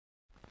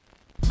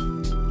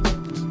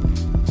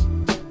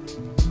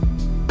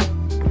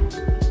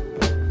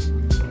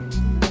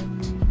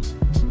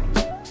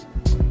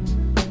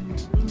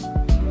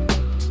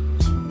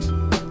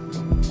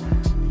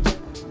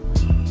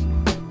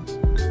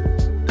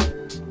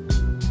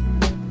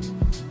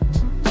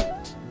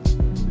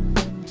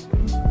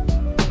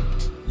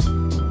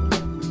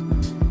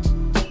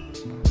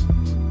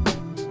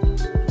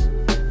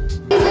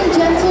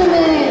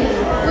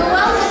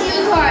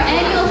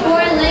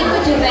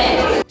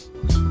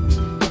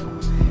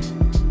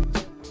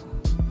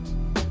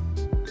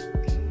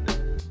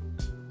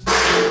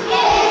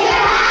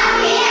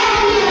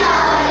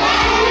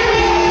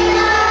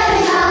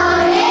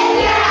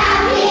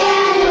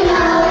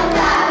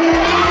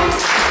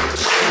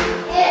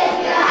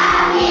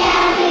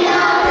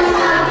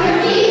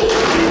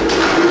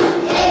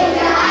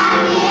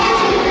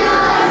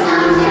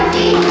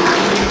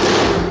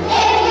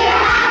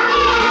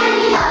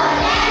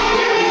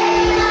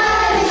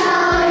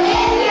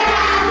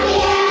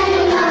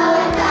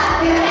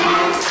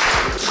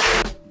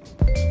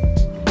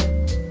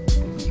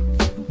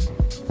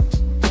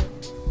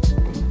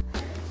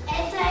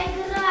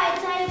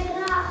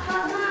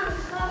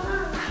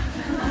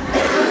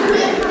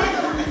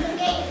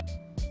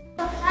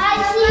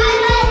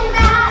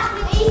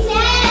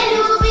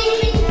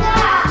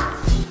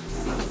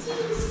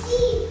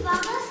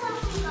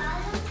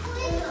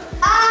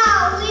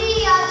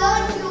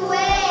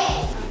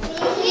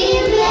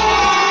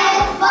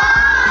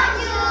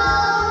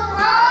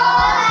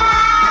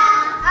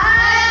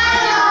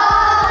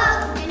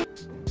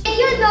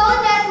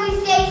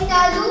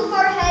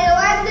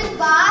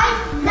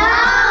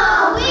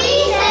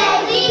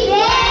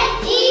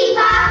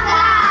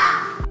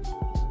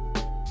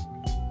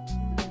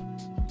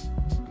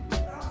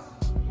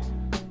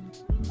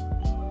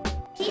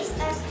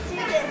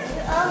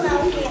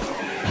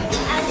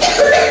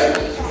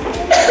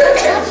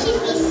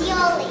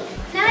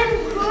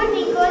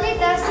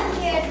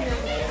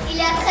Il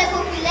est très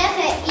populaire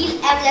et il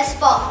aime le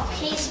sport.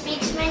 He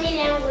speaks many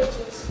languages.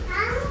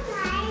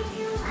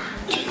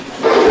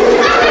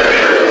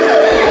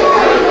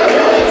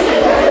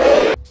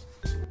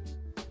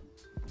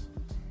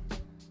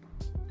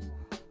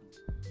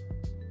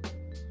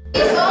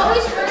 He's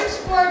always wearing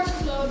sports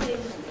clothing.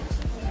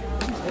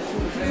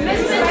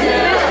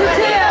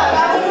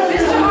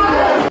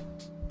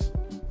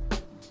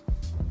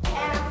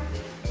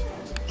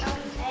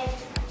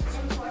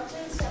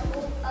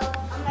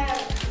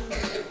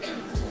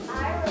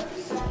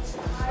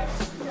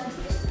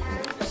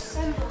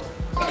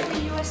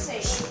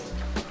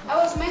 I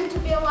was meant to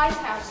be a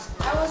lighthouse.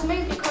 I was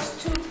made because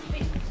two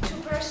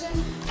persons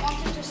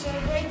wanted to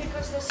celebrate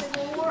because the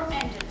Civil War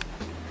ended.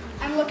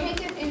 I'm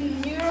located in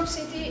New York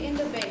City in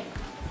the Bay.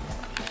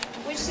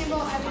 Which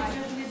symbol am I?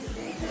 I'm the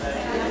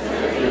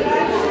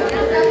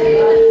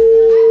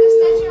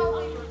Statue of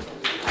Liberty.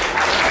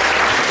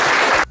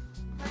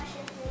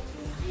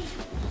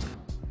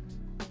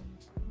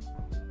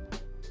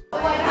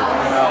 White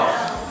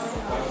House.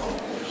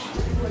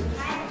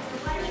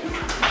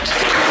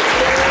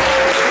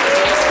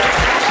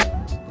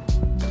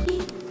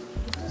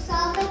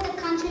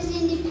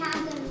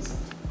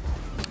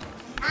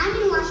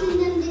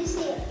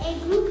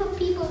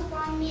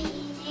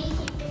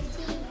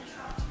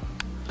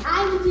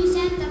 I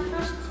represent the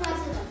first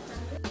president.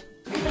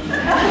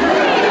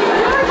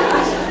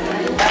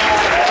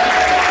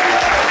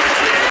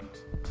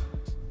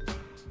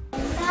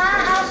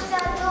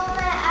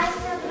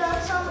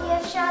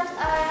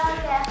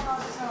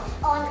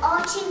 On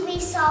очень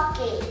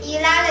высокий.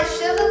 Il a les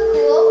cheveux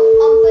courts,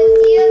 on peut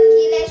dire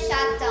qu'il est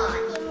châtain.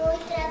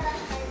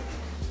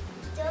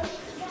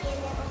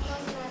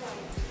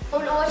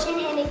 On очень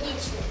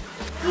энергичный.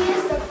 He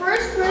is the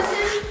first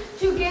person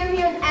to give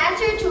me an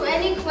answer to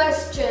any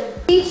question.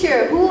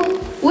 Teacher,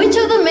 which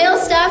of the male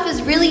staff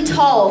is really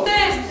tall?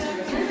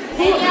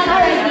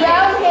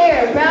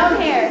 Brown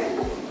hair.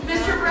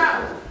 Mr.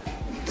 Brown.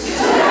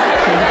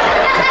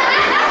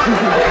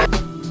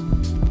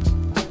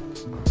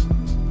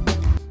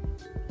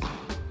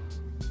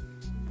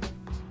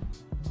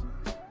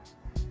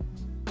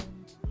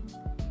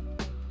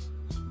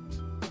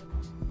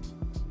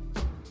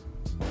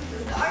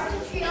 The Arc de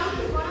Triomphe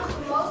is one of the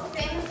most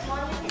famous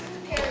monuments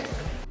in Paris.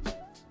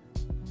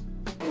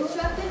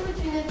 Constructed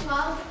between the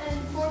 12th and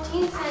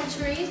 14th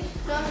centuries,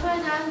 Notre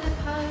Dame de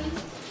Paris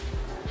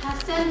has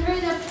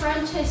centuries of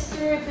French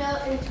history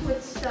built into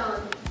its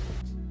stone.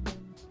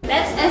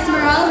 That's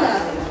Esmeralda.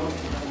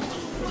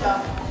 Good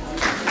job.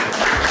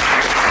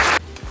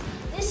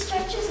 This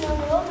church is known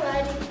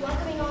worldwide,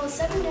 welcoming almost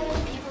 7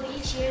 million people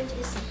each year. It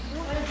is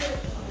one of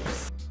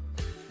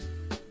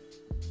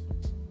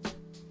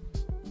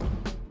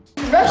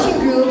the Russian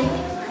group,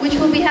 which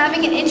will be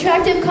having an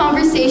interactive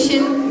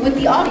conversation with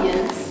the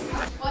audience.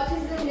 What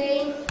is the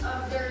name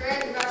of the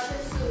Red Russian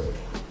soup?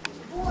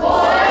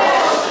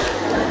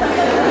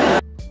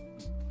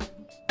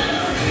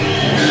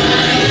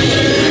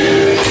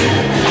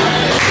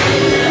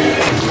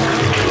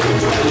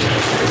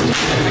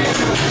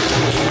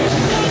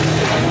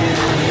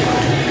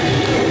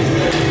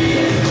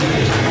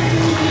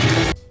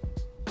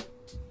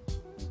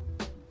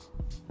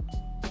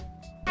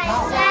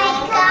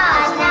 Хозяйка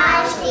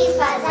наш с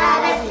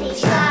базара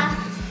пришла,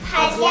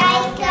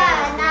 хозяйка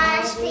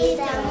наш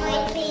домой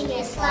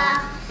принесла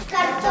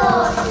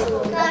картошку,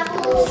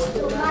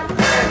 капусту,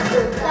 морковку,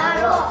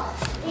 горох,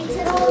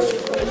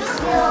 петрушку и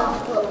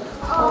свеклу.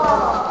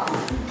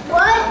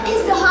 What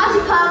is the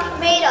hodgepodge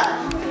made of?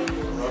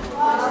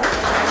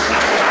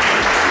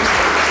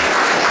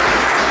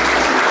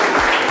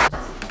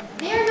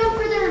 They are known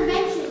for their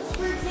inventions.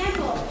 For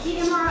example, the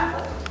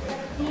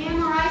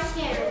MRI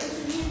scanner, which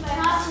is used by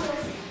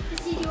hospitals to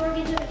see the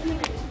organs of a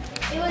human.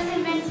 It was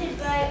invented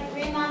by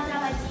Raymond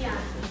Daladian.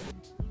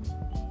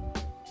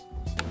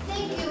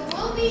 Thank you.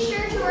 We'll be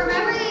sure to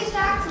remember these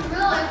facts and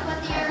realize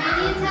what the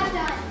Iranians have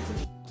done.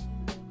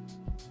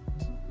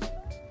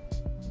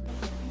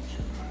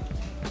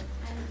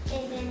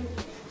 And then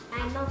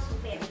I'm also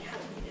very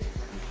hungry.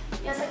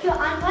 Yes, I'm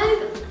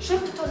planning a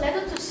trip to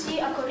Toledo to see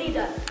a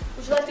corrida.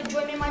 Would you like to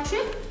join me on my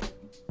trip?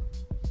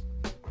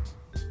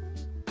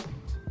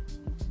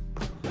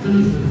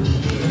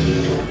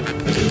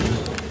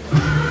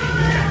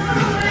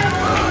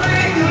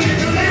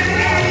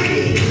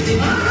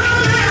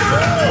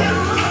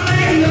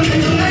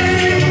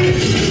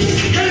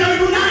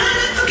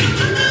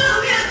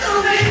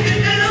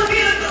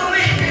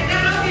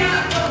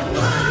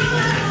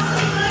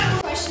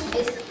 Question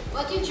is,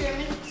 what do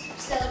Germans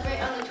celebrate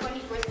on the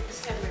 24th of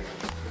December?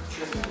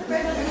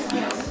 Red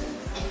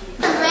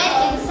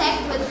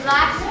insect with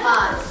black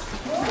spots.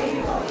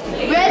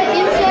 Red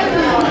insect.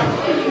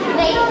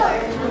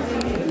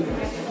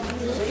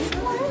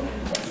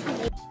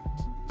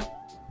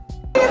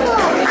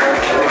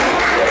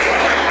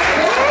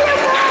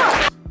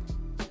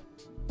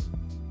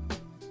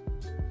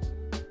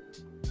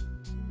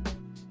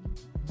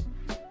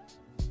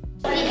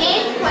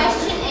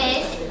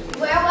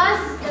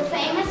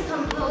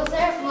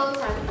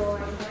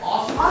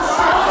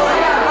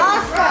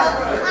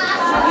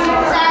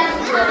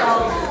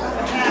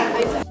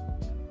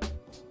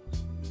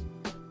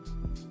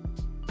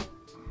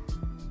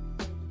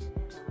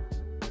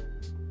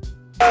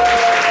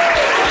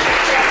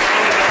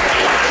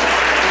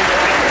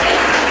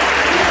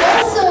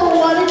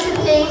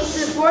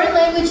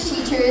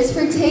 teachers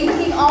for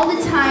taking all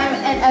the time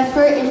and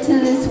effort into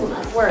this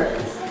work.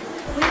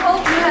 We hope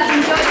you have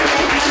enjoyed